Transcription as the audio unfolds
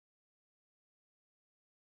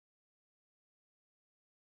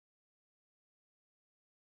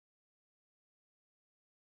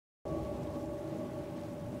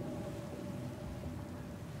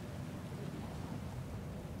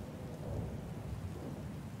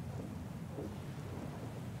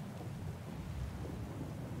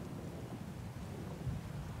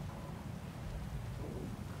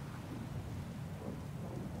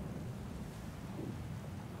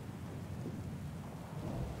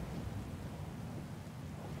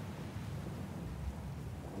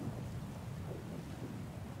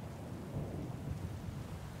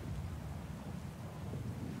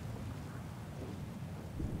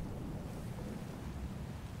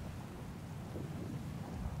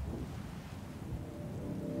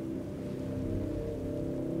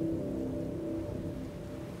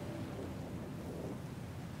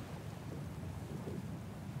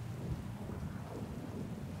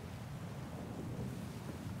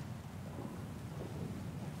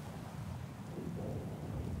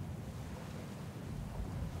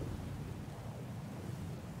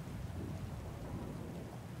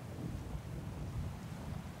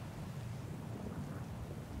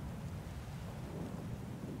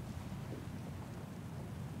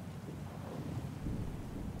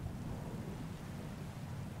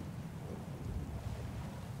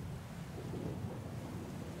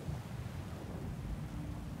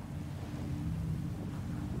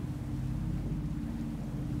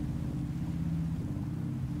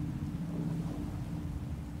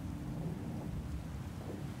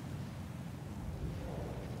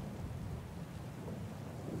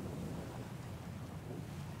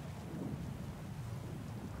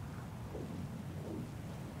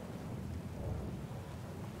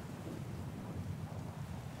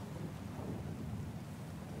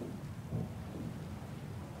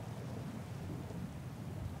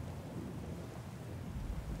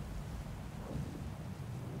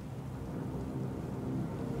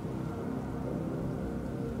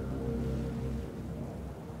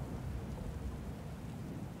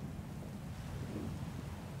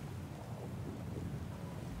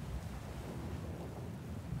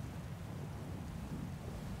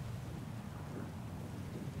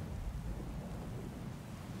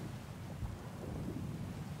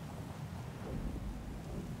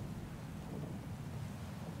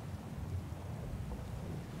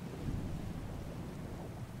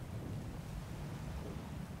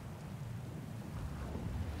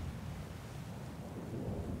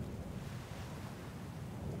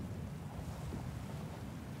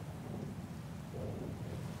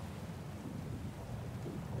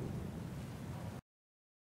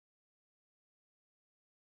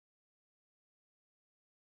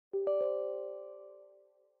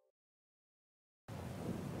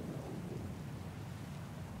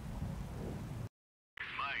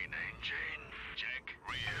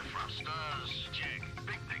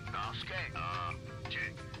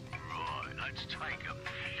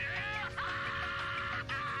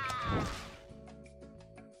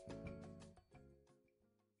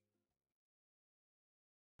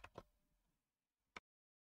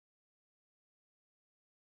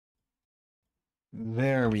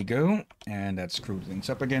There we go, and that screwed things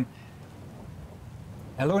up again.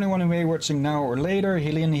 Hello anyone who may be watching now or later,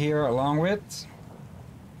 Hillyan here along with...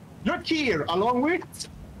 Look here, along with...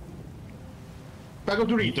 Bag of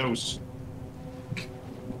Doritos.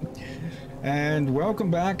 And welcome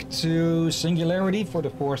back to Singularity for the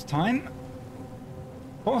 4th time.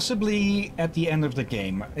 Possibly at the end of the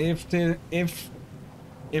game. If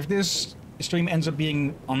this stream ends up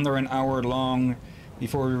being under an hour long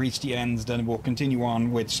before we reach the end, then we'll continue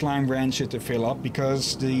on with Slime Rancher to fill up,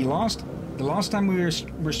 because the last time we were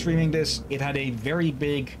streaming this, it had a very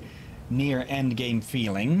big near end game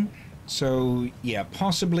feeling. So yeah,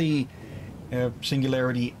 possibly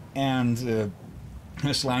Singularity and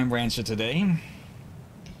Slime Rancher today.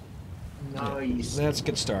 Nice. Let's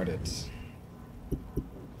get started.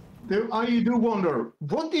 I do wonder,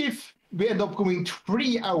 what if we end up going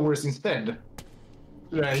 3 hours instead?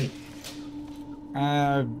 Right.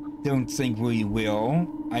 I don't think we will.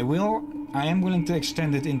 I am willing to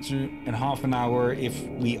extend it into half an hour if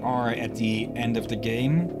we are at the end of the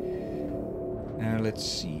game. Let's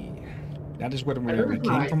see. That is where we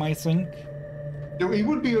came from, I think. It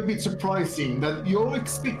would be a bit surprising that you're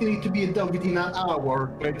expecting it to be done within an hour,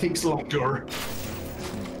 but it takes longer.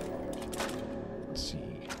 Let's see.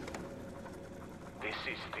 This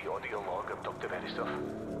is the audio log of Dr. Verisov.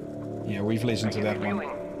 Yeah, we've listened to that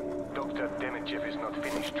one. Dr. Demichev is not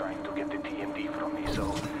finished trying to get the TMD from me,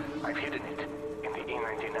 so I've hidden it in the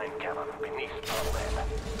E99 cavern beneath our lab.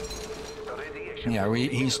 Yeah,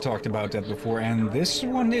 he's talked about that before, and this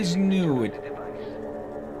one is new.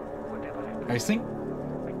 I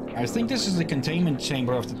think this is the containment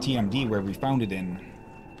chamber of the TMD where we found it in.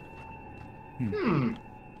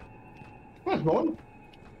 Possible.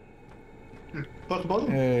 Possible.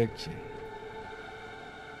 Okay.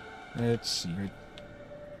 Let's see.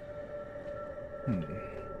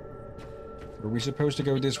 Were we supposed to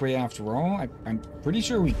go this way after all? I'm pretty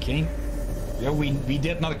sure we came... Yeah, we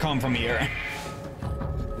did not come from here.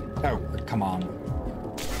 Oh, come on.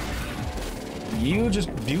 You just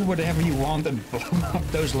do whatever you want and blow up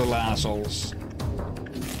those little assholes.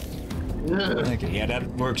 Yeah. Okay, yeah, that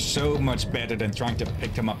works so much better than trying to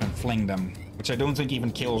pick them up and fling them, which I don't think even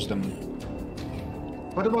kills them.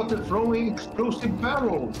 What about the throwing explosive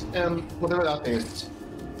barrels and whatever that is?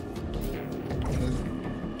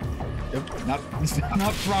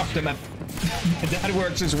 Not drop them. That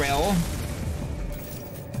works as well.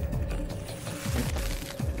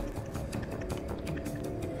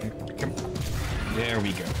 There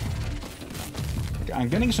we go. Okay, I'm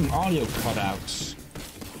getting some audio cutouts.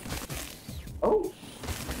 Oh.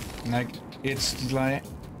 Like it's like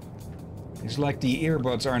the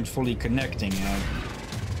earbuds aren't fully connecting,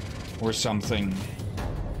 or something.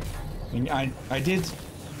 I mean, I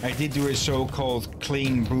did do a so-called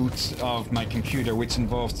clean boot of my computer, which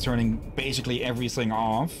involved turning basically everything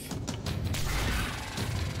off.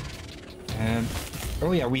 And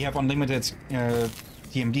oh yeah, we have unlimited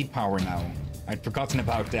TMD power now. I'd forgotten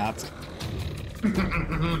about that.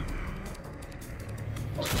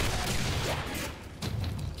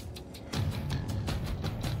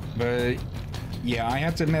 But yeah, I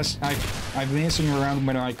had to I've been messing around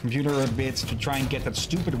with my computer a bit to try and get that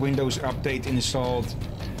stupid Windows update installed.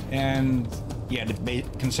 And yeah, the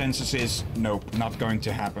consensus is nope, not going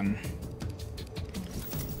to happen.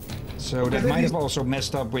 So that might have also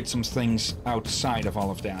messed up with some things outside of all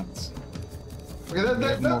of that. Okay,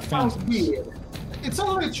 that sounds weird. It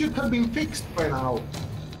sounds like it should have been fixed by now,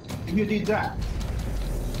 if you did that.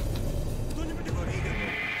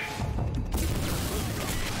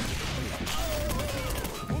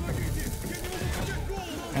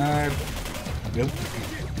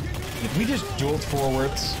 If we just jolt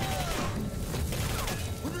forwards,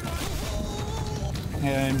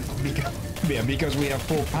 and because we have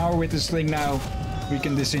full power with this thing now, we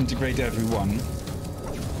can disintegrate everyone.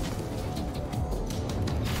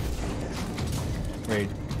 Wait.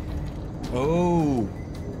 Oh,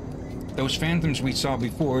 those phantoms we saw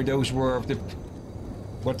before, those were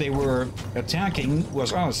what they were attacking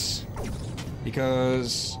was us,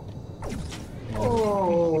 because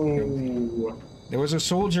there was a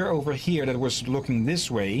soldier over here that was looking this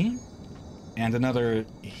way, and another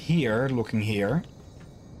here looking here,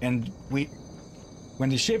 and when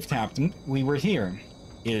the shift happened, we were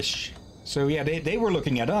here-ish. So yeah, they were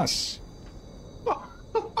looking at us.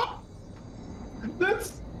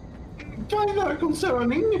 That's kind of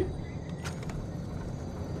concerning.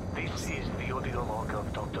 This is the audio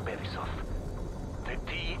I've talked to Berisov. The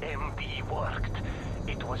TMD worked.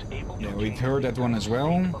 It was able to we've heard that one as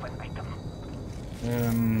well.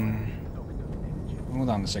 Hold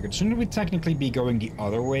on a second. Shouldn't we technically be going the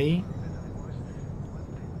other way?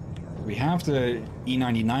 We have the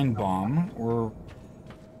E99 bomb, or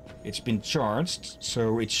it's been charged,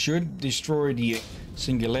 so it should destroy the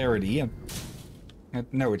Singularity.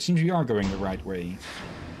 No, it seems we are going the right way.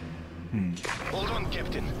 Hold on,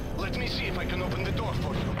 Captain. Let me see if I can open the door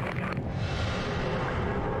for you.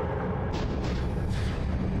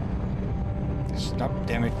 Stop,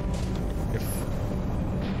 damn it.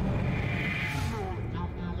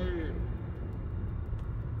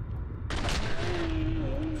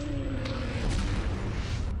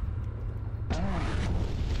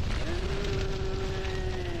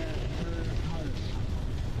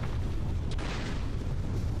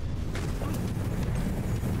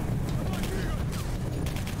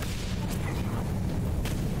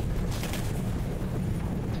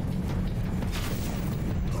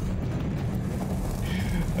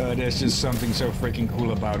 There's just something so freaking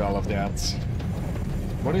cool about all of that.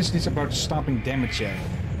 What is this about stopping damage at?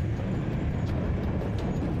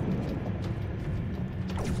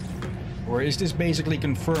 Or is this basically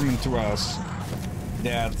confirming to us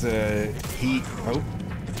that he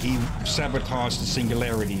sabotaged the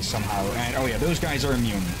Singularity somehow? And oh yeah, those guys are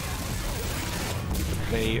immune.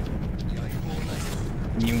 They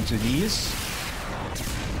immune to these?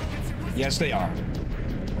 Yes, they are.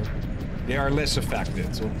 They are less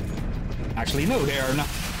affected. So actually, no, they are not.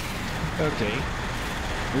 Okay.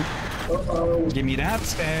 Give me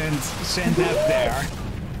that and send that there.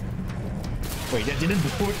 Wait, that didn't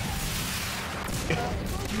blow it.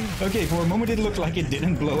 Okay, for a moment it looked like it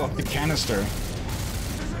didn't blow up the canister.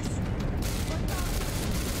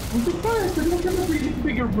 I'm surprised they don't have a really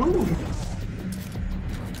bigger room.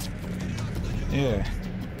 Yeah.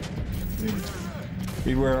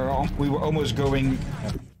 We were almost going.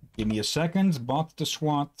 Give me a second. Bot the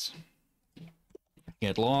SWAT.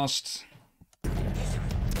 Get lost.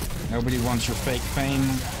 Nobody wants your fake fame.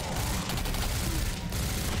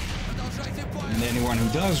 And anyone who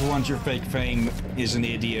does want your fake fame is an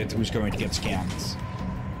idiot who's going to get scammed.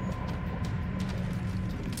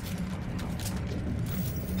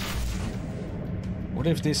 What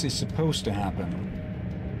if this is supposed to happen?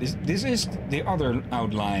 This is the other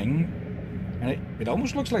outline. And it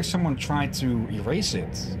almost looks like someone tried to erase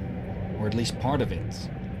it. Or at least part of it.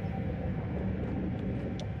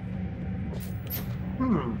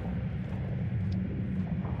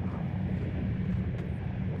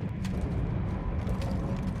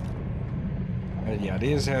 But yeah,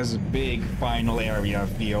 this has a big final area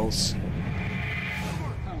feels.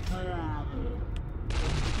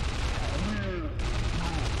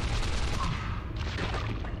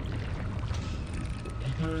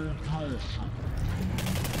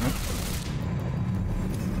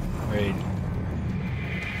 Wait.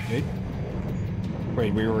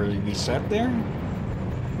 Wait, we were reset there?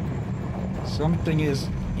 Something is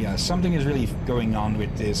really going on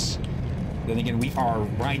with this. Then again, we are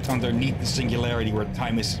right underneath the Singularity where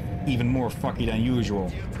time is even more fucky than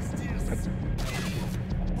usual.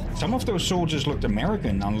 Some of those soldiers looked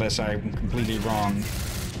American, unless I'm completely wrong.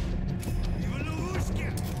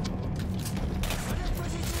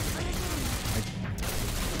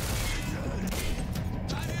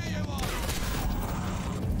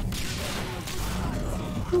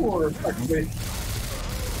 Sure,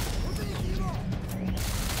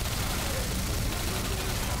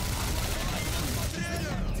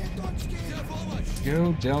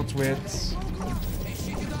 Go, dealt with.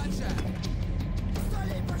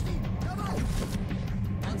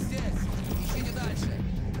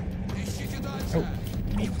 Oh,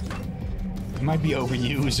 I might be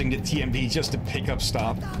overusing the TMB just to pick up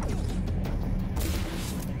stop.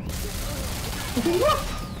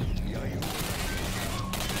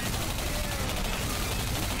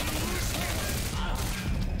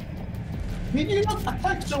 Did you not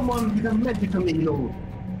attack someone with a medical needle?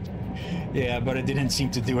 Yeah, but it didn't seem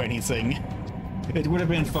to do anything. It would have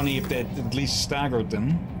been funny if that at least staggered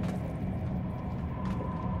them.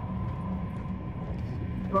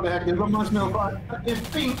 What the heck, det reminds me of a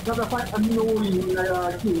thing that I find annoying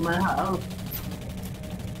game I have.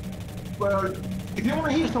 Well, if you want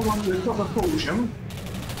to heal someone with a proper potion,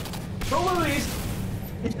 problem is,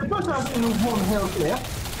 if the person has only one health left,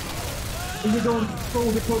 and you don't throw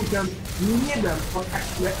the potion near them or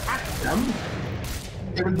actually at them,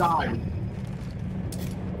 they will die.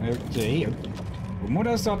 Okay. From what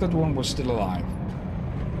I thought that one was still alive.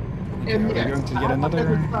 And are we going to get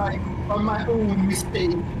another? On my own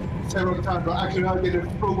mistake several times, but actually I didn't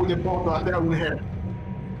throw the bottle at their own head.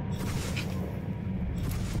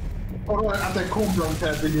 Or at the compliment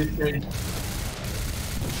head in this game.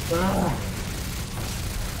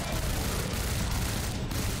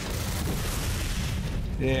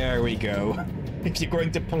 There we go. If you're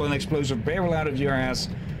going to pull an explosive barrel out of your ass,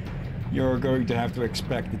 you're going to have to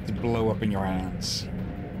expect it to blow up in your hands.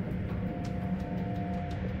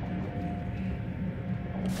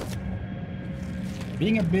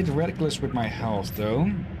 Being a bit reckless with my health,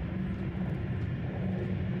 though.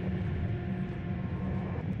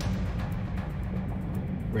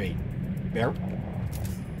 Wait,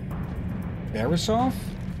 Barisov?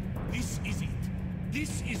 This is it.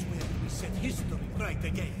 This is where we set history right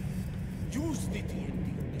again. Use the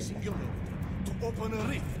TNT of the Singularity to open a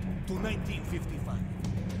rift to 1955.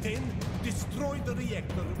 Then destroy the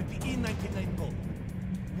reactor with the E-99 bomb.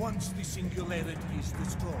 Once the Singularity is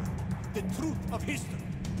destroyed, the truth of history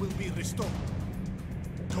will be restored.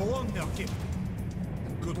 Go on now, Captain.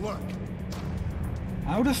 And good luck.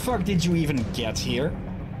 How the fuck did you even get here?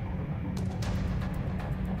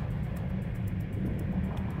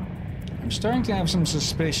 I'm starting to have some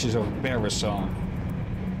suspicions of Barisov.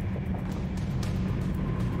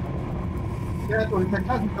 Yeah, so it's a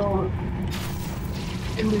classical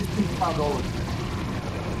in this paddle.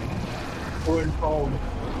 Or in phone.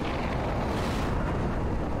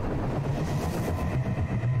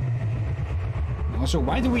 Also,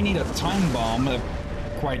 why do we need a time bomb,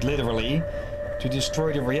 quite literally, to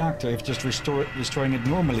destroy the reactor if just destroying it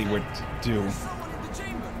normally would do? Someone in the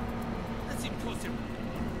chamber. That's impossible.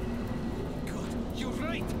 God, you're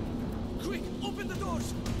right. Quick, open the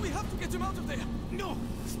doors. We have to get him out of there. No,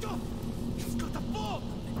 stop. He's got a bomb.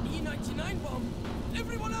 An E-99 bomb.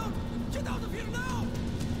 Everyone out. Get out of here now.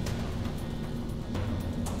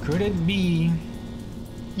 Could it be?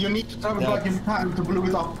 You need to travel back in time to blow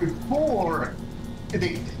it up before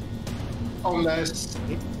it. Unless...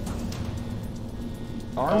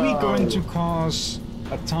 Are we going to cause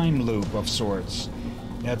a time loop of sorts?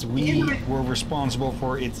 That we were responsible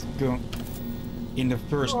for it in the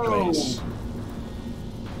first place?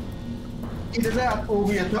 Either that or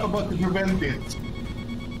we are about to prevent it.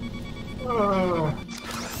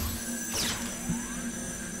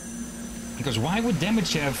 Because why would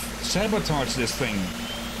Demichev sabotage this thing?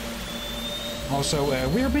 Also,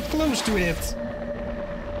 we're a bit close to it.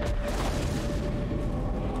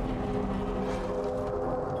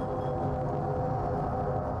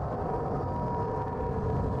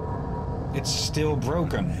 It's still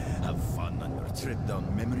broken. Have fun on your trip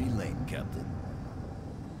down memory lane, Captain.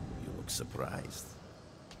 You look surprised.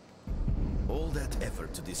 All that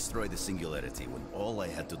effort to destroy the Singularity when all I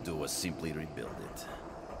had to do was simply rebuild it.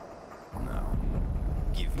 Now,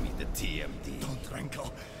 give me the TMD. Don't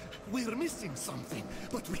rankle. We're missing something,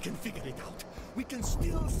 but we can figure it out. We can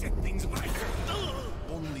still set things right.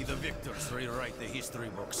 Only the victors rewrite the history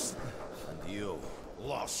books. And you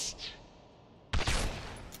lost.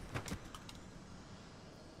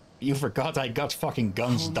 You forgot I got fucking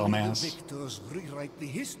guns, dumbass. The victors rewrite the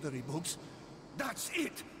history books. That's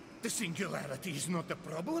it. The Singularity is not the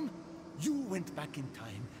problem. You went back in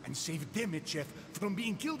time and saved Demichev from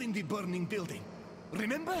being killed in the burning building.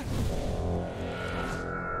 Remember?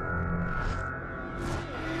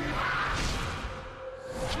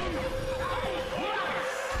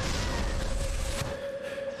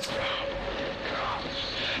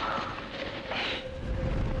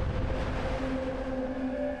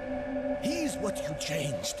 He's what you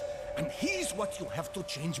changed, and he's what you have to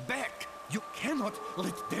change back. You cannot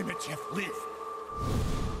let Demichev live.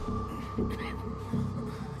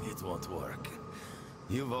 It won't work.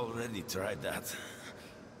 You've already tried that.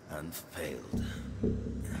 And failed.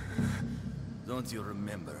 Don't you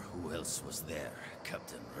remember who else was there,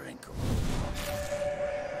 Captain Renko?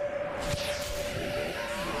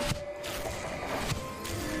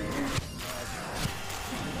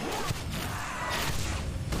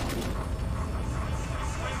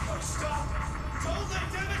 Stop! Don't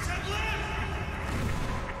let Demichev live!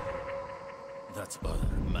 That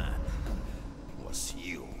other man was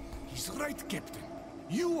you. He's right, Captain.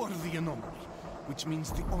 You are the anomaly. Which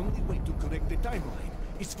means the only way to correct the timeline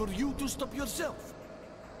is for you to stop yourself.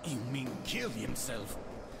 You mean kill himself?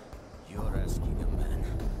 You're asking a man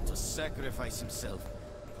to sacrifice himself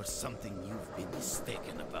for something you've been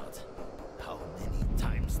mistaken about. How many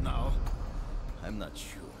times now? I'm not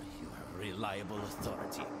sure you're a reliable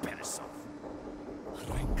authority, Barisov.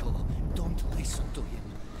 Renkel, don't listen to him.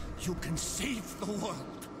 You can save the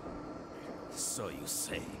world. So you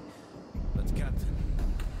say. But Captain,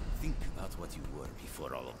 think about what you were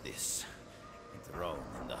before all of this. Enthroned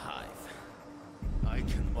in the Hive. I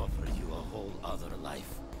can offer you a whole other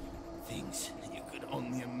life. Things you could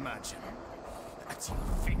only imagine. at your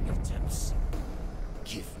fingertips.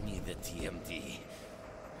 Give me the TMD.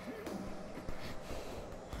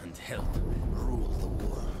 And help rule the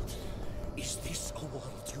world. Is this a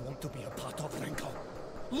world you want to be a part of, Renko?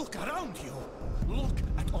 Look around you. Look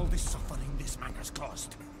at all the suffering this man has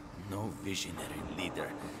caused. No visionary leader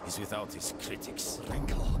is without his critics.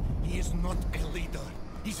 Renko, he is not a leader.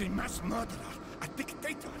 He's a mass murderer, a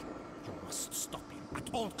dictator. You must stop him at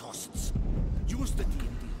all costs. Use the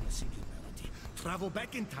TMD in the Singularity. Travel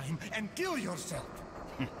back in time and kill yourself.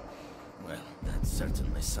 Well, that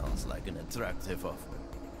certainly sounds like an attractive offer.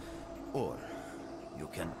 Or you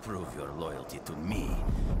can prove your loyalty to me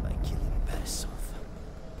by killing Borisov.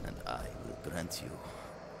 And I will grant you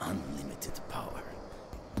unlimited power.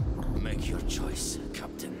 Make your choice,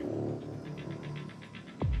 Captain.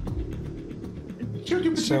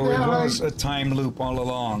 So it was a time loop all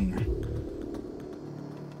along.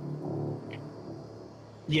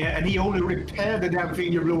 Yeah, and he only repaired the damn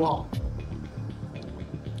thing you blew up.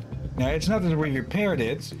 Now, it's not that we repaired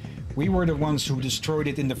it. We were the ones who destroyed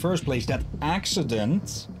it in the first place. That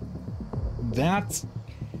accident, that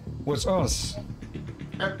was us.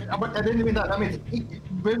 But I didn't mean that. I mean,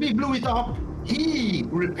 when we blew it up, he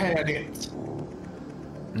repaired it.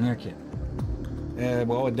 Okay.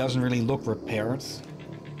 Well, it doesn't really look repaired.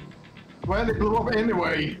 Well, it blew up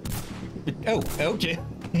anyway. Oh, okay.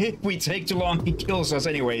 If we take too long, he kills us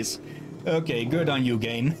anyways. Okay, good on you,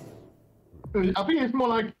 game. I think it's more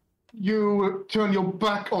like you turn your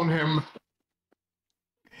back on him.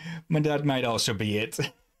 But that might also be it.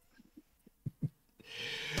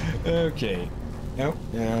 Okay.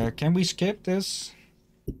 Oh, can we skip this?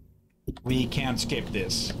 We can't skip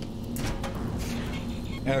this.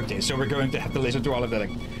 Okay, so we're going to have to listen to all of that.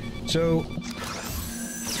 So,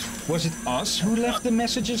 was it us who left the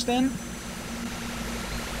messages then?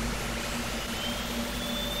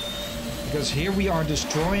 Because here we are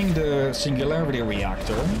destroying the Singularity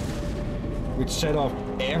reactor, which set off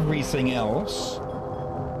everything else.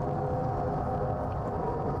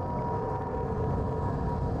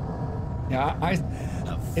 Yeah,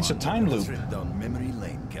 it's a time loop. Trip down memory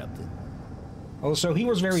lane, Captain. Also, he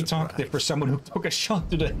was very talkative for someone who took a shot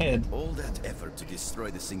to the head. All that effort to destroy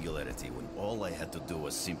the Singularity when all I had to do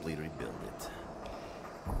was simply rebuild it.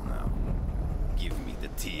 Now, give me the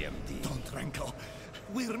TMD. Don't, Renko.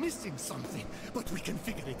 We're missing something, but we can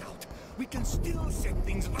figure it out. We can still set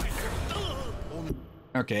things right.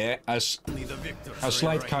 Okay, a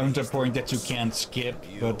slight counterpoint that you can't skip,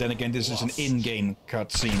 but then again, this is an in-game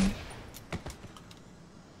cutscene.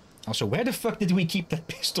 Also, where the fuck did we keep that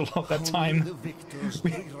pistol all that time?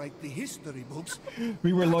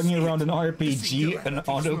 We were lugging around an RPG, an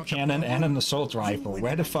autocannon, and an assault rifle.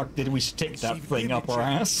 Where the fuck did we stick that thing up our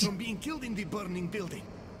ass? From being killed in the burning building.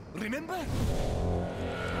 Remember?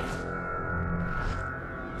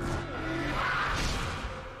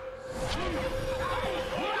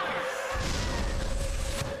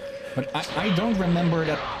 But I don't remember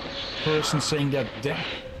that person saying that.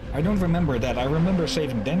 I don't remember that. I remember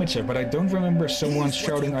saving Damagev, but I don't remember someone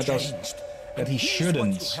shouting at us that he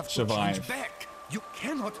shouldn't survive. You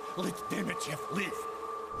cannot let Damagev live.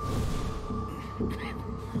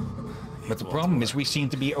 But the problem is we seem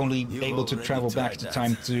to be only able to travel back to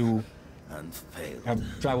time to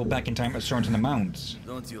travel back in time a certain amount.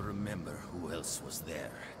 Don't you remember who else was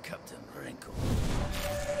there, Captain Renko?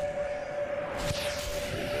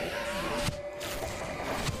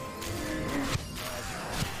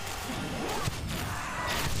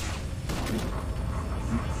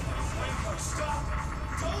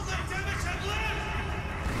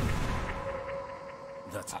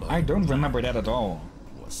 I don't remember that at all.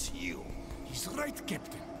 Was you? He's right,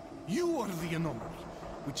 Captain. You are the anomaly,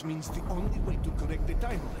 which means the only way to correct the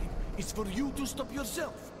timeline is for you to stop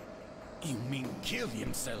yourself. You mean kill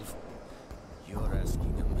himself? You're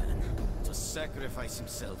asking a man to sacrifice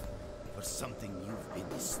himself for something you've been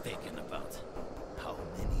mistaken about. How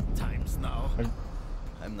many times now?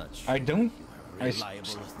 I'm not sure. I don't. I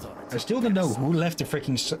still don't know who left the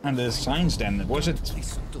freaking the signs then. Was it?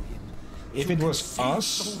 If it was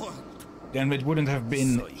us, then it wouldn't have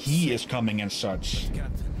been he is coming and such.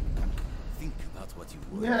 Think about what you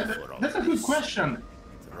Yeah, that's a good question.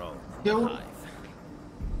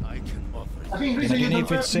 I can offer I think and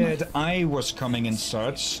if it said I was coming and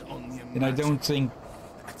such, then I don't think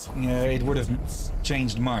it would have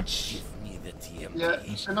changed much. Yeah,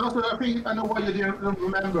 and also I think I know why you didn't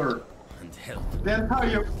remember. The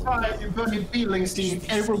entire five burning building scene,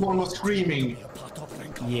 everyone was screaming.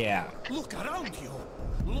 Yeah. Look around you.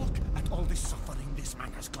 Look at all the suffering this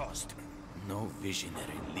man has caused. No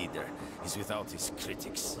visionary leader is without his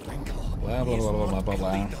critics. Renko, Blah blah blah blah blah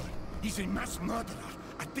blah. He's a mass murderer,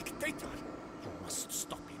 a dictator. You must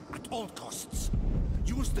stop him at all costs.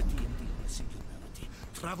 Use the TNT in the Singularity.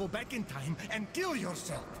 Travel back in time and kill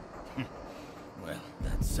yourself. Well,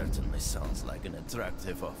 that certainly sounds like an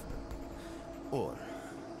attractive offer. Or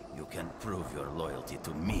you can prove your loyalty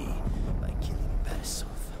to me by killing Borisov.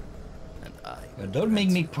 And I... Don't make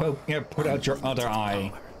me put out your other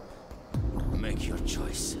eye. Make your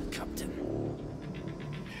choice, Captain.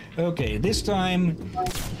 Okay, this time...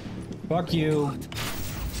 Fuck you. You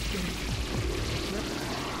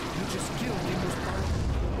just killed the most powerful.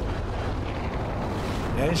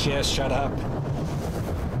 Yes, yes, shut up.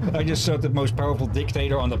 I just shot the most powerful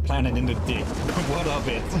dictator on the planet in the dick. What of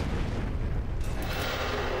it?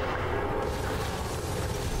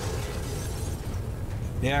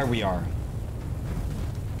 There we are.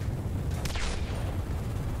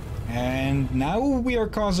 And now we are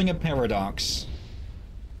causing a paradox.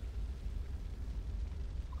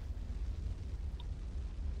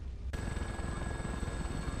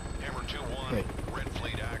 Hammer 2-1, Wait. Red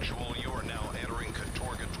Fleet actual, you are now entering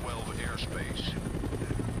Katorga 12 airspace.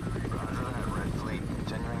 Roger that, Red Fleet.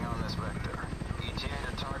 Continuing on this vector. ETA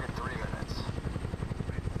to target 3 minutes.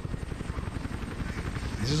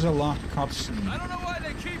 This is a long cutscene. I don't know why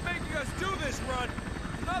they keep making us do this run.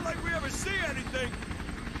 Not like we ever see anything.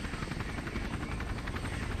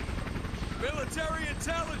 Military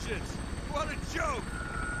intelligence. What a joke.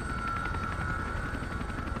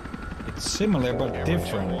 It's similar but Hammer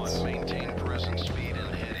different. 2-1, maintain present speed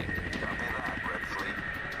and heading. Copy that, Red Fleet.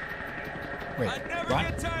 Wait, I'd never what?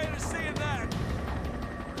 get tired of seeing that.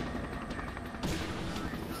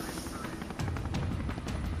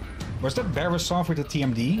 Was that Borisov with the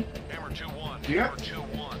TMD? Hammer 2-1, Yeah. Hammer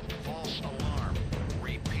 2-1, false alarm.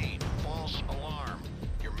 Repeat, false alarm.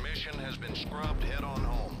 Your mission has been scrubbed, head on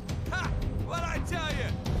home. Ha! What'd I tell you?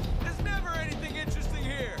 There's never anything interesting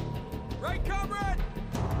here. Right, comrade?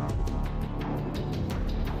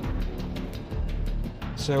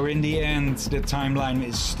 So in the end, the timeline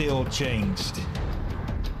is still changed.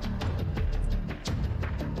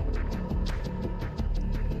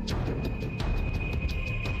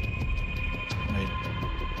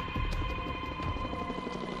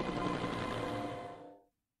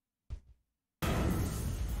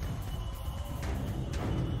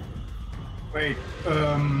 Wait. Wait,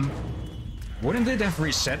 Wouldn't it have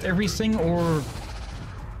reset everything, or...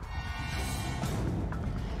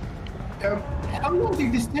 how long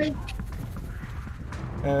did this take?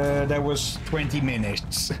 That was 20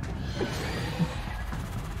 minutes.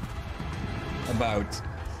 About.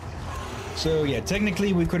 So yeah,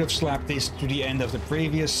 technically we could have slapped this to the end of the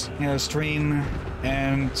previous stream,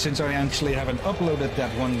 and since I actually haven't uploaded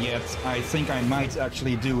that one yet, I think I might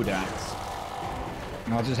actually do that.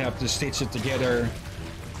 I'll just have to stitch it together.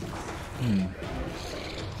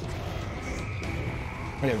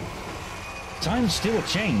 Okay. Time still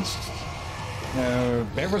changed.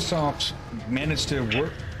 Borisov managed to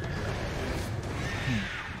work.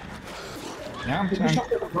 Yeah,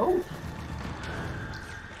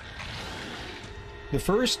 the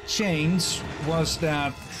first change was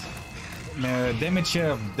that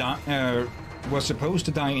Demichev was supposed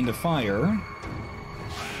to die in the fire,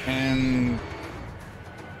 and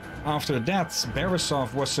after that,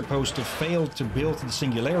 Borisov was supposed to fail to build the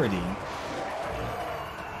Singularity.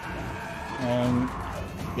 And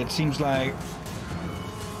it seems like,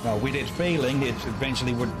 well, with it failing, it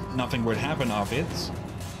eventually nothing would happen of it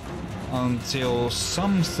until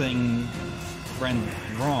something went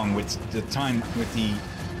wrong with the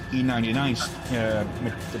E99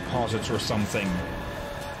 deposits or something.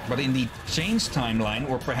 But in the change timeline,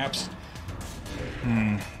 or perhaps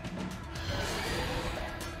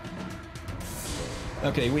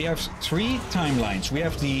okay, we have 3 timelines. We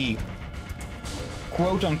have the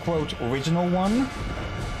quote-unquote original one,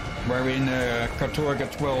 wherein Katorga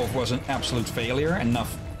 12 was an absolute failure and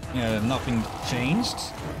nothing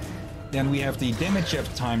changed. Then we have the Demichev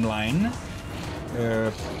timeline,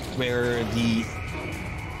 where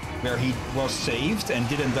he was saved and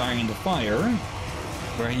didn't die in the fire,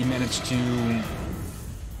 where he managed to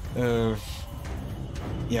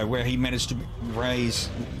rise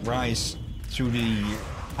to be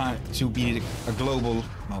a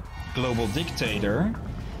global dictator.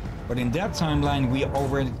 But in that timeline we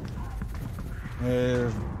already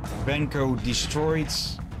Benko destroyed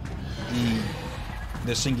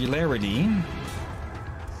the Singularity.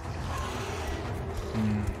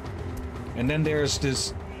 And then there's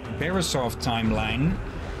this Borisov timeline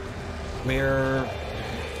where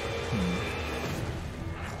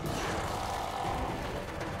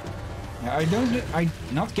I'm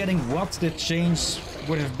not getting what the change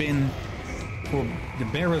would have been for the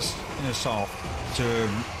Borisov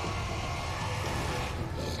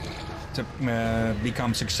to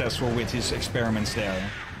become successful with his experiments there.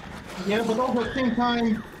 Yeah, but also at the same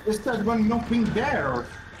time, they said when not being there.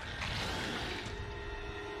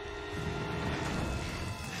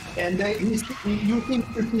 And you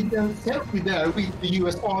think that he themselves be there with the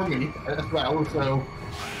US Army as well, so...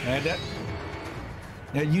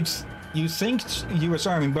 You think US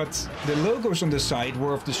Army, but the logos on the side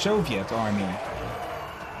were of the Soviet Army.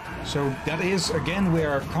 So that is, again,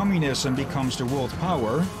 where communism becomes the world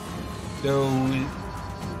power, though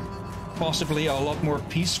possibly a lot more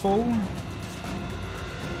peaceful.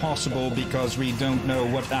 Possible because we don't know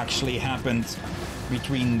what actually happened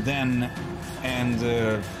between then and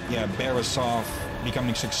Borisov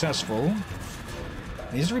becoming successful.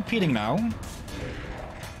 Is it repeating now?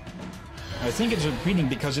 I think it's repeating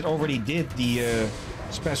because it already did the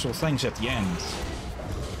special things at the end.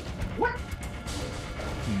 What?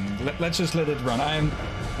 Let's just let it run. I'm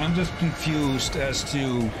just confused as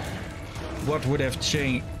to what would have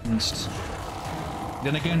changed.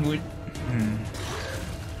 Then again,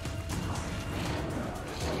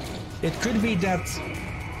 it could be that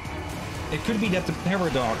the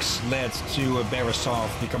paradox led to Borisov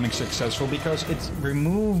becoming successful because it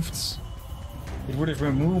would have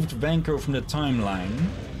removed Vanko from the timeline.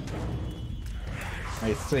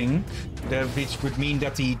 I think that, which would mean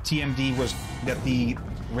that the the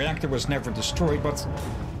reactor was never destroyed, but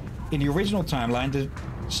in the original timeline the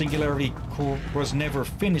Singularity core was never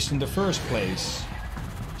finished in the first place.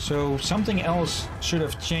 So something else should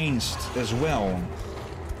have changed as well.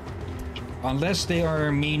 Unless they are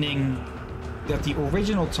meaning that the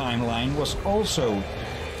original timeline was also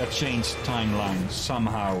a changed timeline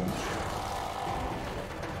somehow.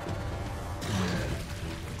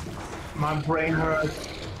 My brain hurts.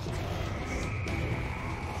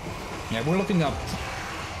 Yeah, we're looking up.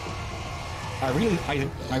 I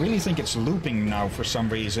really think it's looping now for some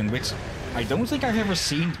reason, which I don't think I've ever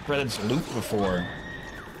seen credits loop before.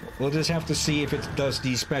 We'll just have to see if it does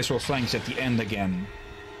these special things at the end again.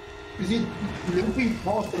 Is it looping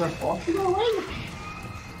faster and faster away?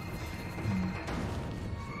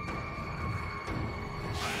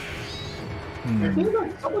 I think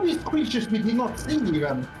that some of these creatures we did not see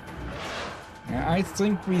even. Yeah, I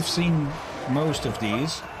think we've seen most of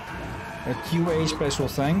these. QA special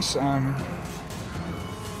thanks.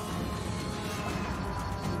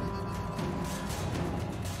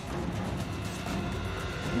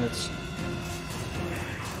 Let's.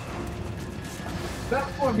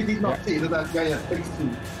 That's one we did not see, that guy has face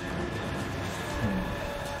suit.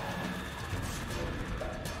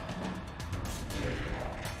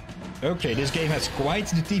 Okay, this game has quite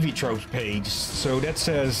the TV tropes page, so that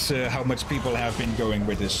says how much people have been going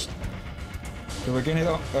with this. So we're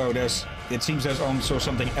gonna... Oh, it seems there's also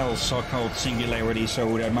something else called Singularity,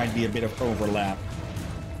 so there might be a bit of overlap.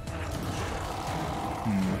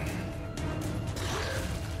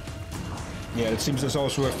 Yeah, it seems there's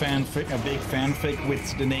also a big fanfic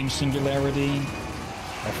with the name Singularity.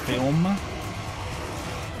 A film.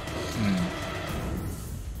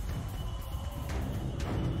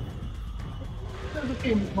 There's a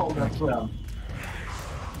film called as well.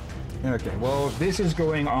 Okay, well, if this is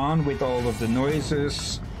going on with all of the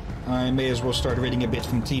noises, I may as well start reading a bit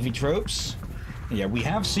from TV tropes. Yeah, we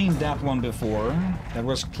have seen that one before. That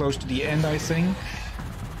was close to the end, I think.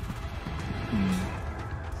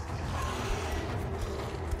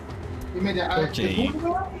 You made Okay. the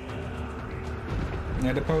polar bear?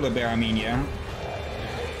 Yeah, the polar bear, I mean, yeah.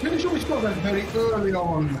 Pretty sure we saw that very early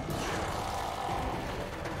on.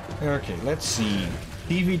 Okay, let's see.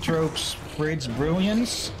 TV tropes for its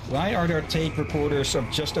brilliance. Why are there tape recorders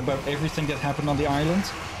of just about everything that happened on the island?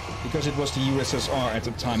 Because it was the USSR at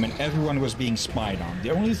the time and everyone was being spied on.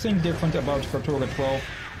 The only thing different about Kotora 12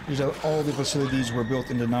 is that all the facilities were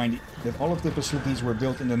built in the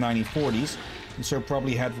 1940s, and so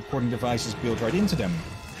probably had recording devices built right into them.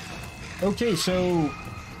 Okay, so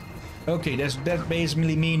that's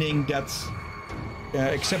basically meaning that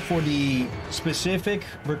except for the specific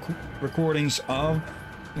recordings of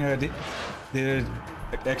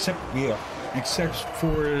except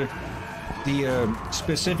for the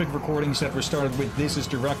specific recordings that were started with "This is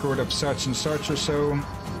the record of such and such" or so.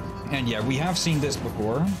 And yeah, we have seen this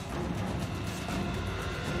before.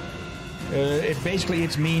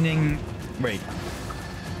 It's meaning... Wait.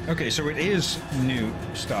 Okay, so it is new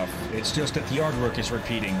stuff. It's just that the artwork is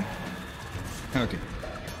repeating. Okay.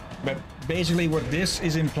 But basically what this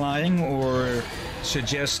is implying or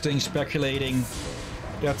suggesting, speculating,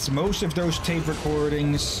 that most of those tape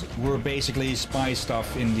recordings were basically spy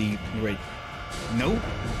stuff in the... Wait. No,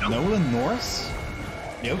 Nolan North?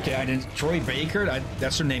 Okay, I didn't. Troy Baker,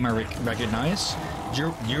 that's the name I recognize.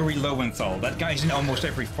 Yuri Lowenthal, that guy's in almost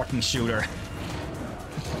every fucking shooter.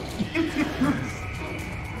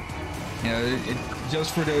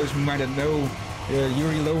 Just for those who might not know,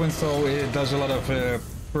 Yuri Lowenthal does a lot of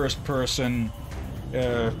first-person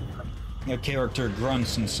character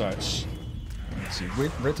grunts and such. Let's see,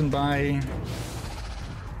 written by.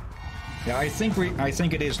 Yeah, I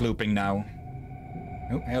think it is looping now.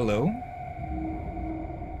 Oh, hello.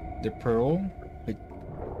 The Pearl. Wait.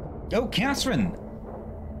 Oh, Catherine!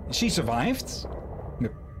 She survived?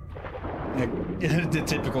 The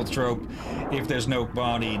typical trope. If there's no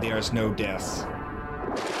body, there's no death.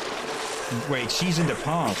 Wait, she's in the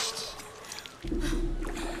past.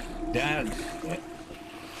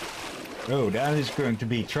 Oh, that is going to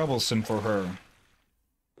be troublesome for her.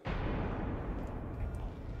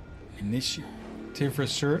 Initiative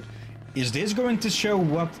research. Is this going to show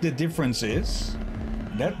what the difference is?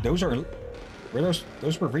 Those were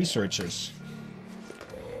researchers.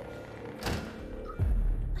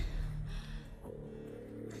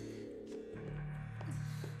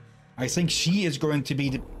 I think she is going to be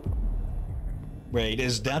the... Wait,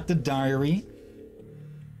 is that the diary?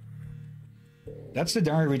 That's the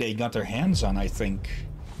diary they got their hands on, I think.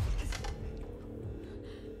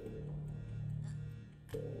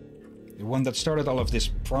 The one that started all of this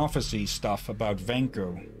prophecy stuff about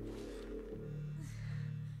Venko.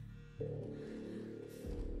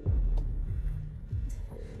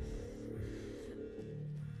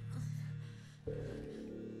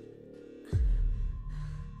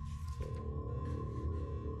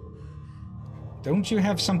 Don't you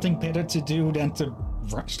have something better to do than to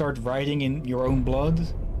start writing in your own blood?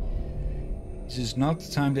 This is not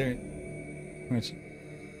the time to...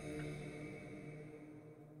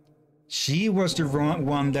 She was the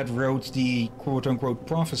one that wrote the quote-unquote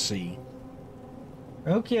prophecy.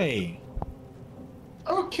 Okay.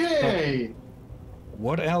 Okay. But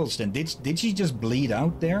what else then? Did she just bleed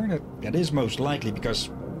out there? That is most likely because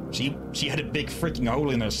she had a big freaking hole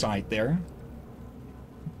in her side there.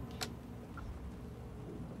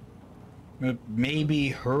 Maybe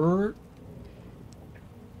her...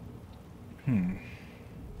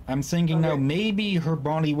 I'm thinking now, maybe her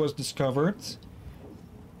body was discovered.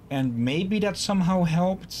 And maybe that somehow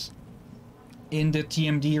helped in the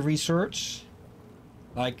TMD research.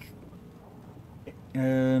 Like...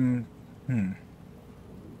 They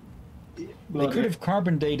could have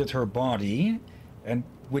carbon dated her body, and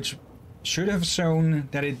which should have shown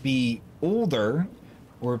that it be older,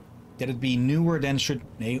 or that it be newer than should...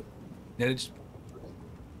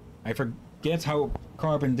 I forget how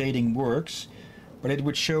carbon dating works, but it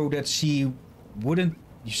would show that she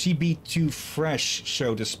be too fresh,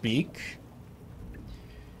 so to speak,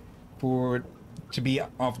 to be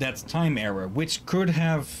of that time era, which could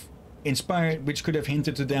have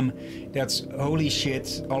hinted to them that holy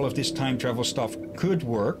shit, all of this time travel stuff could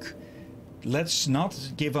work. Let's not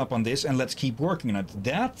give up on this and let's keep working on it.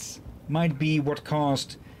 That might be what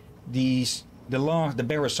caused the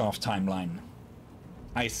Beresov timeline.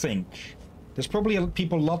 I think there's probably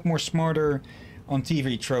people a lot more smarter on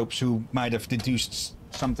TV tropes who might have deduced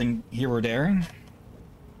something here or there.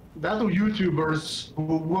 That of YouTubers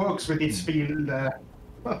who works with this field.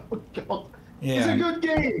 Oh God. Yeah. It's a good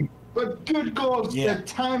game, but good God, yeah. The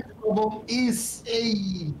time travel is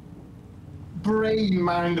a brain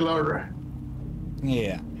mangler.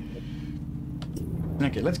 Yeah.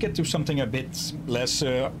 Okay, let's get to something a bit less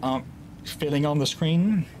filling on the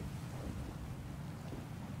screen.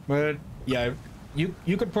 But yeah,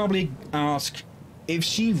 you could probably ask, if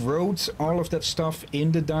she wrote all of that stuff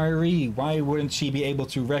in the diary, why wouldn't she be able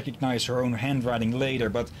to recognize her own handwriting later?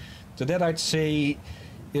 But to that I'd say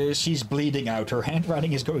she's bleeding out. Her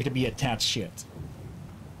handwriting is going to be a tad shit.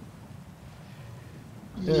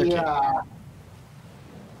 Okay. Yeah.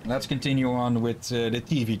 Let's continue on with the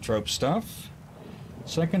TV trope stuff.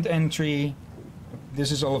 Second entry.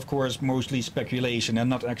 This is all, of course, mostly speculation and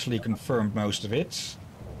not actually confirmed, most of it.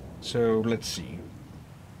 So let's see.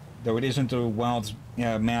 Though it isn't a wild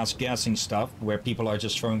mass guessing stuff where people are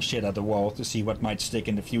just throwing shit at the wall to see what might stick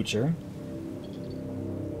in the future.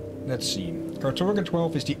 Let's see. Cartorga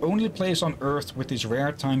 12 is the only place on Earth with this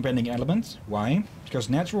rare time-bending element. Why? Because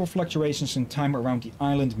natural fluctuations in time around the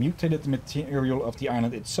island mutated the material of the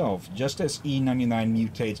island itself, just as E99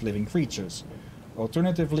 mutates living creatures.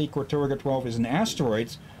 Alternatively, Cartorga 12 is an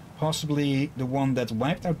asteroid, possibly the one that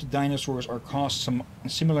wiped out the dinosaurs or caused some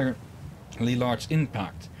similarly large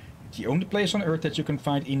impact. It's the only place on Earth that you can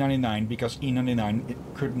find E99 because E99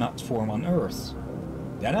 could not form on Earth.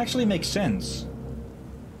 That actually makes sense.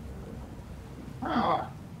 Ah.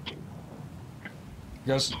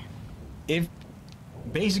 Because if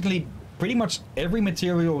basically pretty much every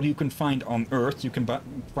material you can find on Earth, you can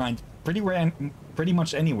find pretty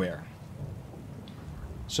much anywhere.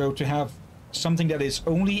 So to have something that is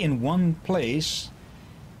only in one place,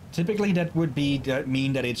 typically that would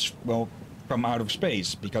mean that it's, well, from out of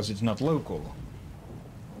space, because it's not local.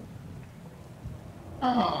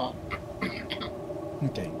 Ah.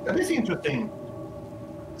 Okay. That is interesting.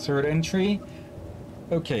 Third entry.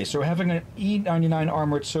 Okay, so having an E-99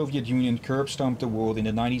 armored Soviet Union curb stomp the world in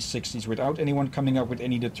the 1960s without anyone coming up with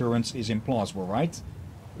any deterrence is implausible, right?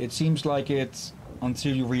 It seems like it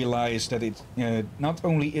until you realize that it not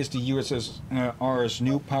only is the USSR's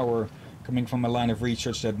new power coming from a line of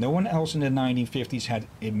research that no one else in the 1950s had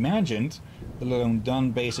imagined, let alone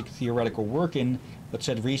done basic theoretical work in, but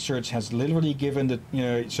said research has literally given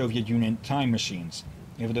the Soviet Union time machines.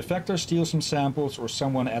 If a defector steals some samples or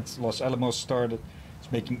someone at Los Alamos started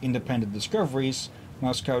making independent discoveries,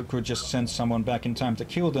 Moscow could just send someone back in time to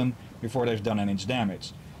kill them before they've done an inch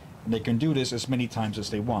damage. And they can do this as many times as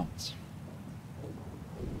they want.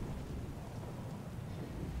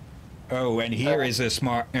 Oh, and here is a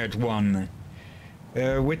smart one.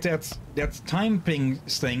 With that time ping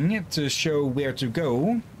thing to show where to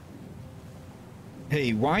go.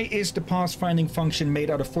 Hey, why is the pathfinding function made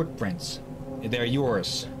out of footprints? They're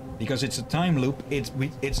yours. Because it's a time loop,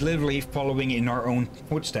 it's literally following in our own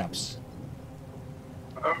footsteps.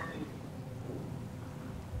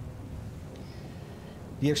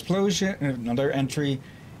 The explosion, another entry,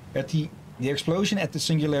 the explosion at the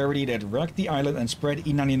Singularity that wrecked the island and spread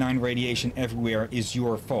E-99 radiation everywhere is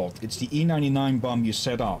your fault. It's the E-99 bomb you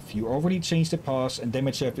set off. You already changed the path and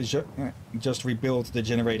Demichev is just rebuilt the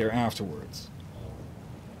generator afterwards.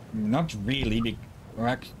 Not really,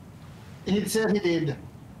 He said he did.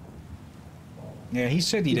 Yeah, he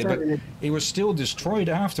said he did, but it was still destroyed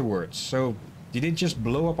afterwards. So, did it just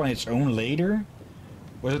blow up on its own later?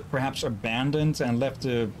 Was it perhaps abandoned and left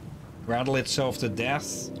to rattle itself to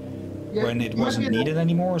death when it wasn't needed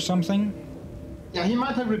anymore or something? Yeah, he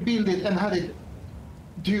might have rebuilt it and had it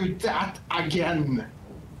do that again.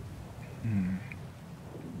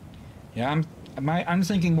 Yeah, I'm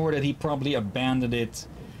thinking more that he probably abandoned it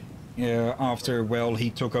after, well, he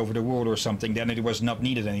took over the world or something. Then it was not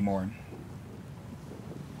needed anymore.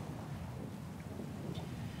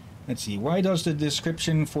 Let's see, why does the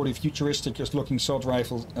description for the futuristic-looking assault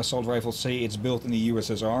rifle say it's built in the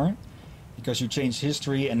USSR? Because you changed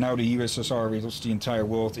history and now the USSR rules the entire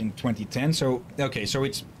world in 2010. So, okay, so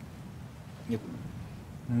it's...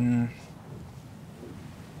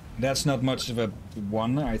 that's not much of a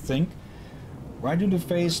one, I think. Why do the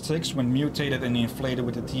phase ticks, when mutated and inflated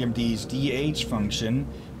with the TMD's DH function,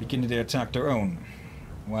 begin to attack their own?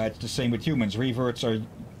 Well, it's the same with humans. Reverts are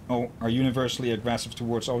universally aggressive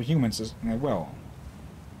towards all humans as well.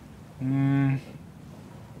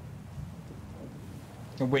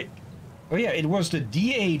 Oh, wait. Oh yeah, it was the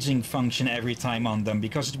de-aging function every time on them,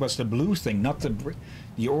 because it was the blue thing, not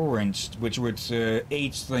the orange, which would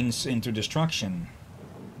age things into destruction.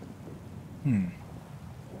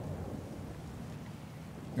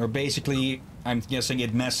 Or basically, I'm guessing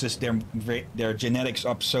it messes their genetics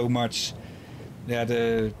up so much that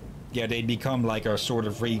yeah, they become like a sort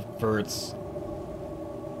of reverts,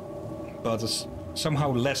 but it's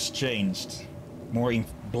somehow less changed, more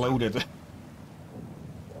bloated.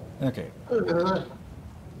 Okay.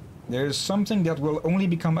 There's something that will only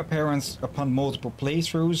become apparent upon multiple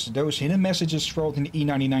playthroughs. Those hidden messages scrawled in the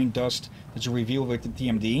E99 dust that you reveal with the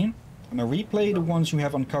TMD. On a replay, the ones you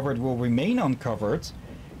have uncovered will remain uncovered,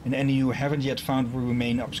 and any you haven't yet found will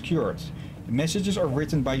remain obscured. The messages are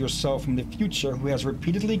written by yourself from the future who has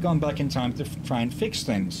repeatedly gone back in time to try and fix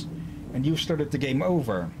things. And you've started the game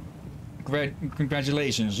over.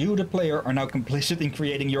 Congratulations, you the player are now complicit in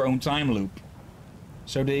creating your own time loop.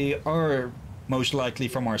 So they are most likely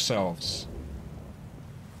from ourselves.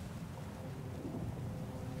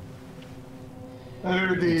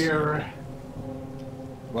 Oh dear.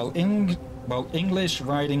 Well, English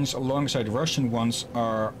writings alongside Russian ones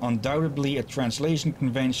are undoubtedly a translation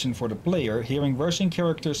convention for the player. Hearing Russian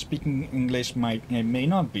characters speaking English may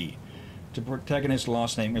not be. The protagonist's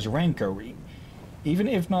last name is Renko. Even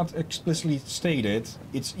if not explicitly stated,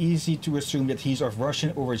 it's easy to assume that he's of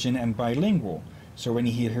Russian origin and bilingual. So when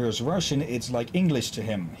he hears Russian, it's like English to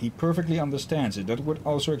him. He perfectly understands it. That would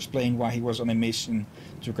also explain why he was on a mission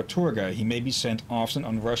to Katorga. He may be sent often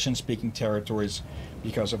on Russian-speaking territories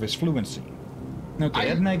because of his fluency. Okay,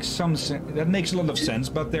 that makes some that makes a lot of sense,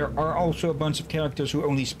 but there are also a bunch of characters who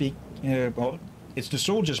only speak... well, it's the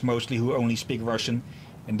soldiers mostly who only speak Russian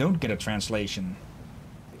and don't get a translation.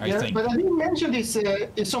 I think. But I didn't mention this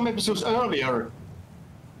in some episodes earlier.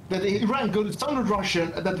 That Iran sounded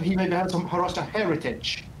Russian, that he maybe had some Russian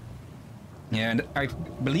heritage. Yeah, and I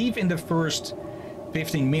believe in the first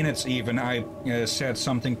 15 minutes even I said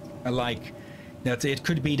something like that it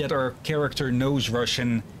could be that our character knows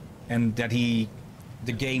Russian and that the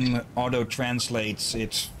game auto-translates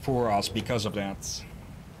it for us because of that.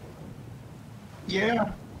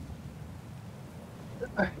 Yeah.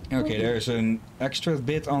 Okay, there's an extra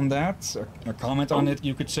bit on that, a comment on it,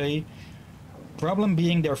 you could say. Problem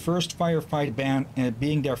being their firefight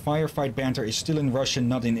banter is still in Russian,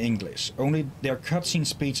 not in English. Only their cutscene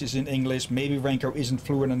speech is in English. Maybe Renko isn't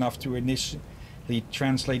fluent enough to initially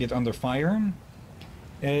translate it under fire.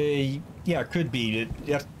 Yeah, could be.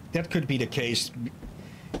 That could be the case.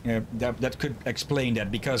 That could explain that,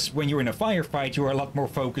 because when you're in a firefight, you are a lot more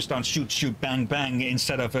focused on shoot, shoot, bang, bang,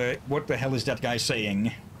 instead of what the hell is that guy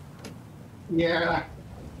saying? Yeah.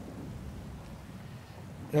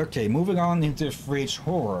 Okay, moving on into Fridge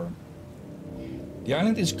Horror. The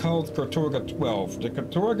island is called Kotorga 12. The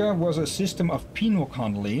Kotorga was a system of penal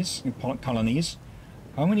colonies.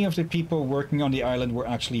 How many of the people working on the island were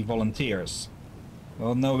actually volunteers?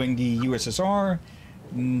 Well, knowing the USSR,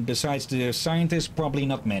 besides the scientists, probably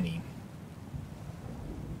not many.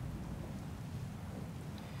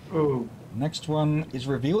 Oh. Next one is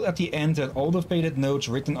revealed at the end that all the faded notes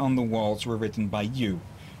written on the walls were written by you.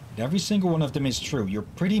 Every single one of them is true. You're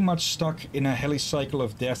pretty much stuck in a helicycle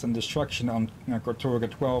of death and destruction on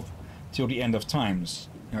Kotorga 12 till the end of times.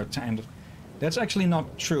 That's actually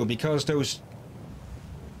not true, because those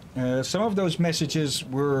some of those messages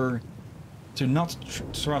were to not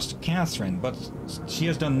trust Catherine, but she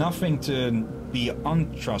has done nothing to be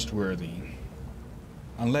untrustworthy.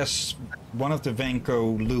 Unless one of the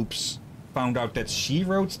Vanko loops found out that she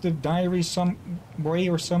wrote the diary some way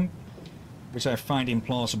or some, which I find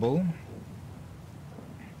implausible.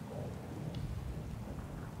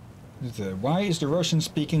 Why is the Russian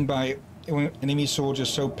speaking by enemy soldiers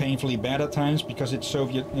so painfully bad at times? Because it's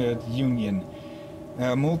Soviet Union.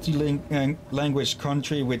 A multi-language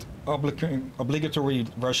country with obligatory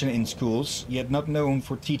Russian in schools, yet not known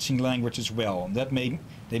for teaching languages well.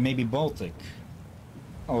 They may be Baltic.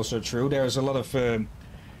 Also true. There's a lot of the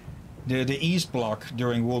East Bloc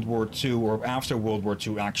during World War II, or after World War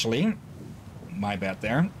II actually. My bad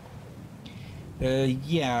there.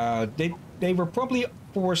 Yeah, they were probably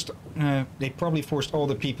forced. They probably forced all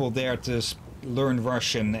the people there to learn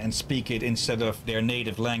Russian and speak it instead of their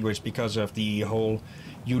native language because of the whole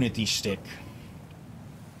unity stick.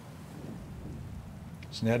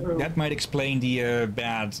 So that might explain the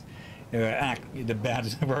bad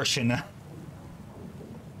Russian.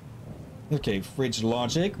 Okay, fridge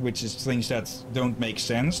logic, which is things that don't make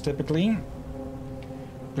sense typically.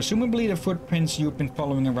 Presumably the footprints you've been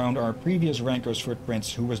following around are previous Ranko's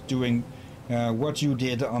footprints, who was doing what you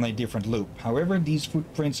did on a different loop. However, these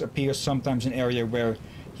footprints appear sometimes in an area where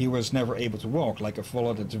he was never able to walk, like a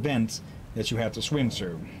flooded vent that you had to swim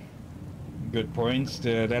through. Good point.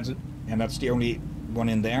 That's the only one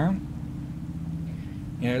in there.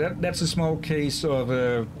 Yeah, that's a small case of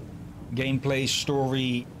gameplay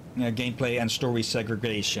and story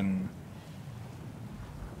segregation.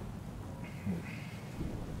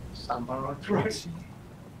 Right.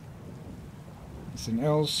 Anything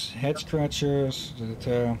else? Head scratchers.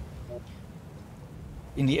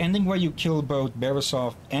 In the ending where you kill both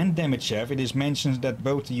Borisov and Demichev, it is mentioned that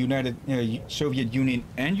both the Soviet Union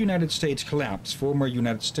and United States collapsed, former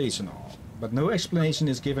United States and all. But no explanation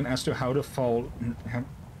is given as to how the latter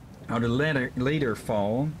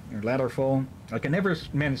fall. I can never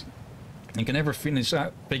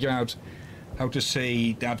figure out how to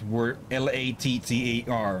say that word,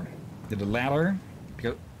 L-A-T-T-E-R. The ladder,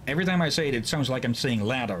 because every time I say it, it sounds like I'm saying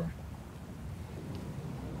ladder.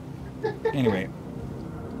 Anyway,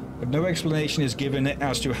 but no explanation is given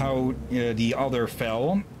as to how the other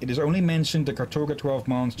fell. It is only mentioned the Kotorga 12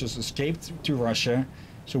 monsters escaped to Russia,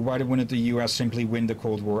 so why wouldn't the US simply win the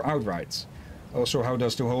Cold War outright? Also, how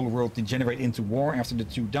does the whole world degenerate into war after the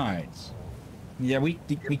two died? Yeah, we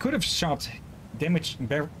could have shot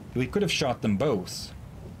we could have shot them both.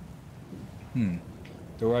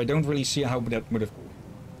 Though I don't really see how that would have...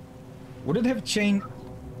 Would it have changed...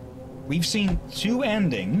 We've seen two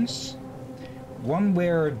endings. One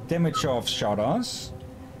where Demichev shot us,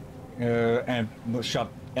 and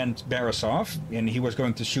Borisov, and he was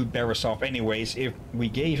going to shoot Borisov anyways if we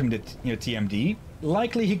gave him the TMD.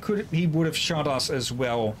 Likely he would have shot us as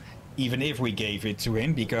well, even if we gave it to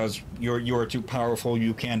him, because you're too powerful,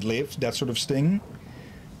 you can't live, that sort of thing.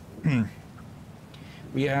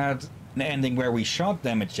 We had an ending where we shot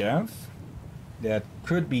Demichev, that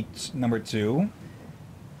could be number 2.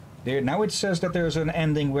 There, now it says that there's an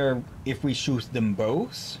ending where if we shoot them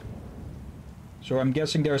both. So I'm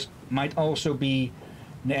guessing there's might also be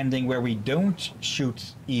an ending where we don't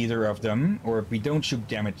shoot either of them, or if we don't shoot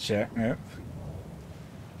damage,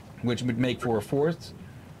 which would make for a 4th.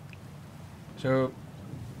 So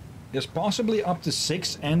there's possibly up to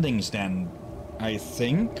 6 endings then, I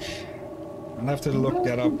think. I'll have to look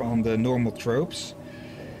that up on the normal tropes.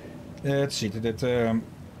 Let's see,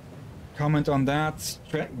 comment on that.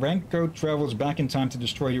 Renko travels back in time to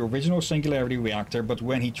destroy the original Singularity reactor, but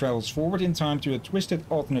when he travels forward in time to a twisted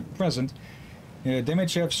alternate present,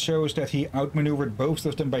 Demichev shows that he outmaneuvered both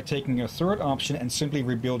of them by taking a 3rd option and simply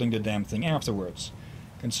rebuilding the damn thing afterwards.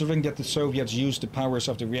 Considering that the Soviets used the powers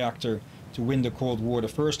of the reactor to win the Cold War the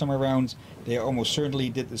first time around, they almost certainly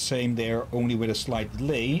did the same there, only with a slight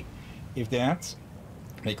delay. If that,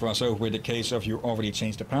 may cross over with the case of you already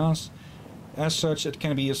changed the past. As such, it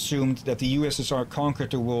can be assumed that the USSR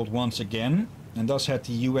conquered the world once again, and thus had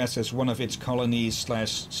the US as one of its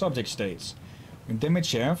colonies/subject states. When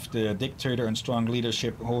Demichev, the dictator and strong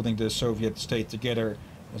leadership holding the Soviet state together,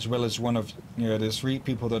 as well as one of the 3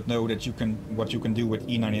 people that know that what you can do with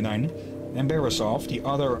E99, and Beresov, the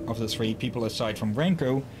other of the 3 people aside from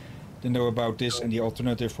Renko, that know about this and the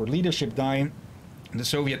alternative for leadership die, the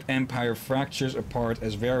Soviet Empire fractures apart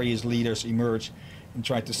as various leaders emerge and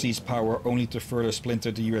try to seize power, only to further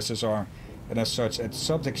splinter the USSR, and as such, its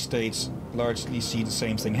subject states largely see the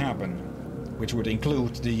same thing happen, which would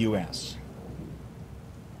include the US.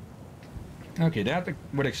 Okay, that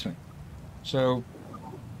would explain. So,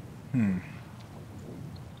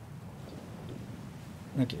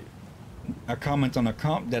 okay, a comment on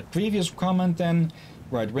that previous comment then.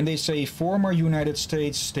 Right, when they say former United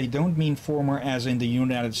States, they don't mean former as in the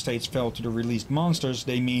United States fell to the released monsters.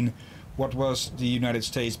 They mean what was the United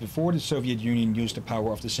States before the Soviet Union used the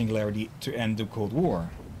power of the Singularity to end the Cold War.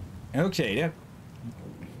 Okay,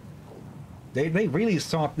 that they really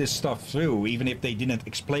thought this stuff through, even if they didn't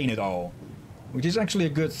explain it all. Which is actually a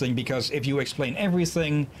good thing, because if you explain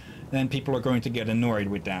everything, then people are going to get annoyed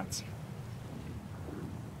with that.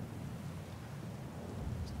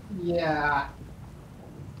 Yeah.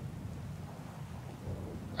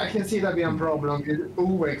 I can see that being a problem with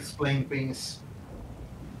over-explain things.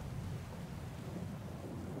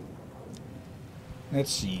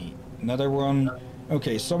 Let's see. Another one.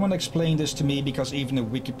 Okay, someone explained this to me because even the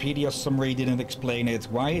Wikipedia summary didn't explain it.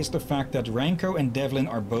 Why is the fact that Renko and Devlin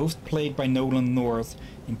are both played by Nolan North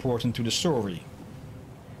important to the story?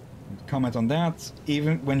 Comment on that.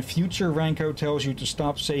 Even when future Renko tells you to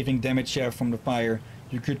stop saving Demichev from the fire,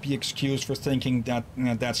 you could be excused for thinking that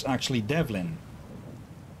that's actually Devlin.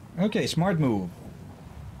 Okay, smart move.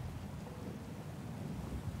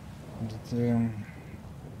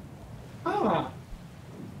 Ah.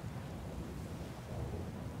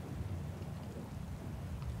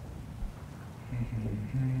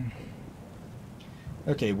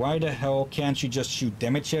 Okay, why the hell can't you just shoot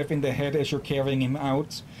Demichev in the head as you're carrying him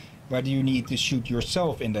out? Why do you need to shoot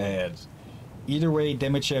yourself in the head? Either way,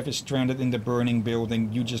 Demichev is stranded in the burning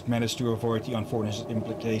building. You just managed to avoid the unfortunate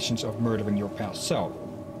implications of murdering your past self.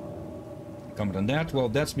 Comment on that? Well,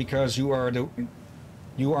 that's because you are the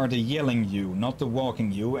yelling you, not the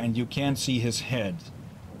walking you, and you can't see his head.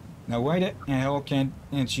 Now, why the hell can't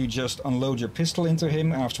you just unload your pistol into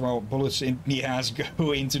him? After all, bullets in the ass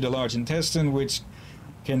go into the large intestine, which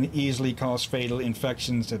can easily cause fatal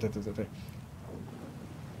infections.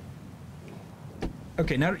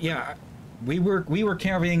 Okay, now, yeah, we were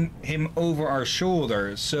carrying him over our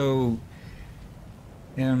shoulders, so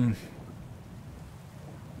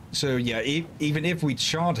yeah, even if we'd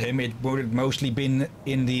shot him, it would have mostly been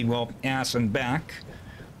in the, well, ass and back,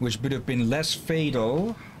 which would have been less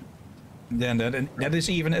fatal than that. And that is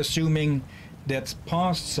even assuming that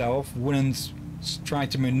past self wouldn't try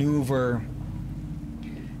to maneuver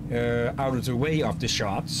out of the way of the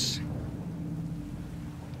shots.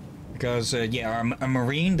 Because, yeah, a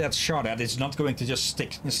Marine that's shot at is not going to just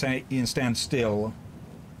stand still.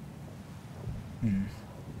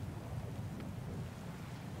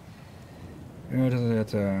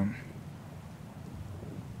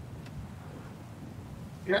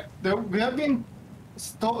 Yeah, we have been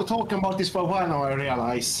talking about this for a while now, I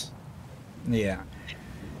realize. Yeah.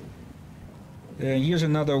 Here's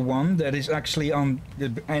another one that is actually on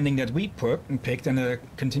the ending that we picked, and a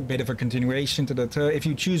bit of a continuation to that. If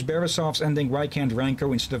you choose Beresov's ending, why can't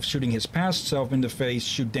Renko, instead of shooting his past self in the face,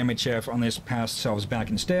 shoot Demichev on his past self's back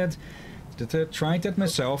instead? Tried that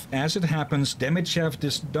myself. As it happens, Demichev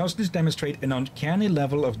does this demonstrate an uncanny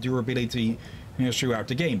level of durability throughout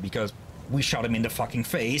the game, because we shot him in the fucking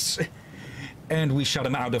face. and we shot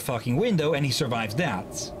him out the fucking window, and he survives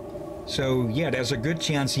that. So yeah, there's a good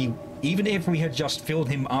chance he, even if we had just filled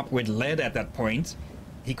him up with lead at that point,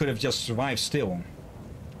 he could have just survived still.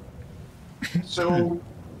 So,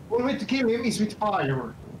 one way to kill him is with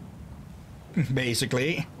fire.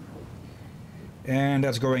 Basically. And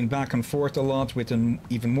that's going back and forth a lot with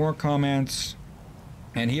even more comments.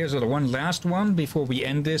 And here's the one last one before we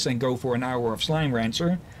end this and go for an hour of Slime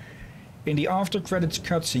Rancher. In the after credits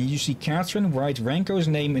cutscene, you see Catherine write Renko's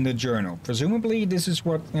name in the journal. Presumably, this is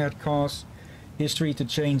what had caused history to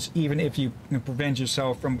change, even if you prevent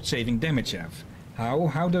yourself from saving Demichev.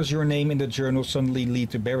 How does your name in the journal suddenly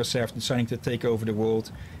lead to Barasav deciding to take over the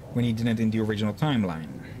world when he didn't in the original timeline?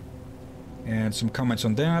 And some comments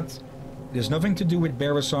on that. There's nothing to do with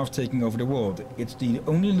Barasav taking over the world. It's the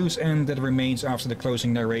only loose end that remains after the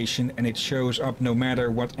closing narration, and it shows up no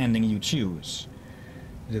matter what ending you choose.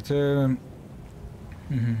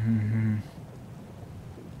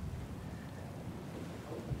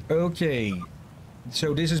 Okay,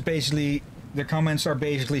 so this is basically, the comments are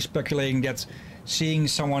basically speculating that seeing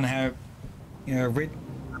someone have,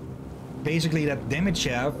 basically that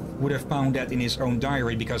Demichev would have found that in his own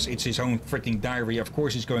diary, because it's his own freaking diary. Of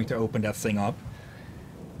course he's going to open that thing up,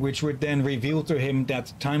 which would then reveal to him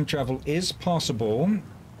that time travel is possible,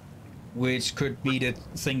 which could be the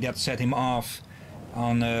thing that set him off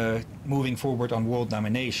on moving forward on world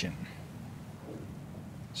domination.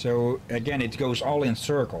 So again, it goes all in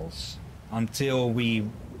circles until we,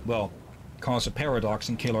 well, cause a paradox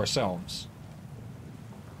and kill ourselves.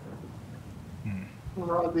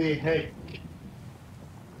 What the heck?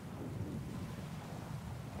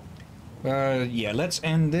 Yeah, let's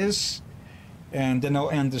end this, and then I'll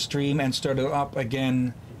end the stream and start it up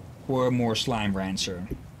again for more Slime Rancher.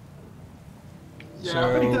 Yeah,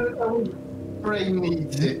 So, I think that brain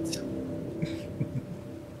needs it.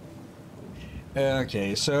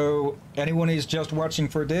 okay, so anyone who's just watching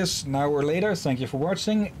for this, an hour later, thank you for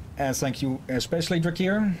watching, and thank you especially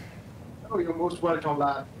Drakir. Oh, you're most welcome,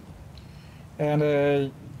 lad.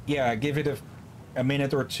 And yeah, give it a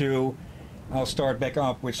minute or two. I'll start back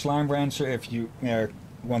up with Slime Rancher if you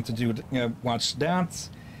want to do watch that.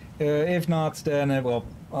 If not, then well,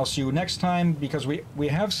 I'll see you next time, because we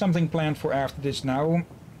have something planned for after this now.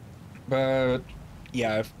 But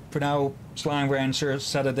yeah, for now, Slime Rancher,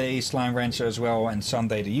 Saturday Slime Rancher as well, and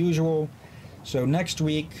Sunday the usual. So next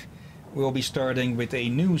week we'll be starting with a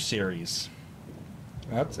new series.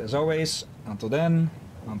 But as always, until then.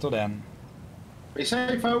 Be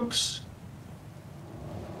safe, folks.